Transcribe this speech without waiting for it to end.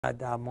At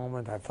that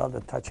moment, I felt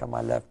a touch on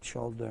my left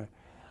shoulder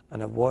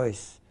and a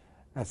voice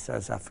that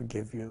says, I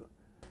forgive you.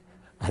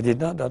 I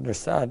did not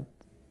understand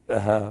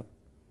how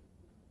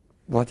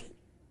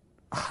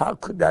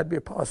could that be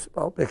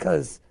possible,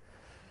 because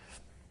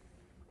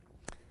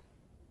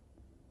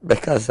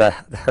I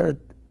had heard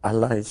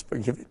Allah is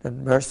forgiving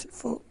and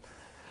merciful,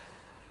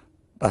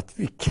 but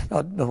we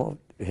cannot know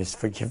His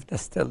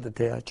forgiveness till the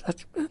day of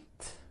judgment.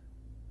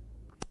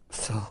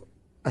 So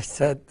I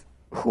said,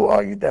 who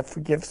are you that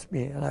forgives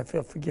me? And I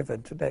feel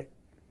forgiven today.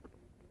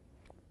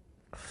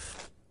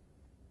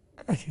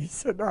 And He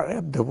said, I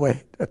am the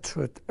way, the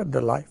truth, and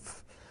the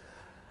life.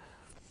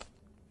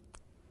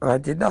 And I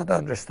did not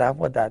understand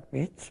what that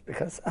means,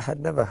 because I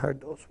had never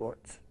heard those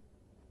words.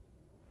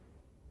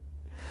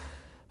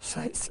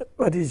 So I said,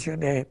 what is your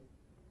name?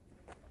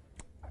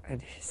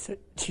 And he said,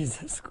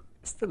 Jesus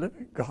Christ, the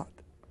living God.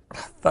 I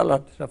fell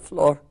onto the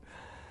floor.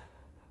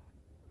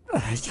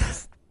 And I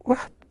just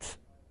wept.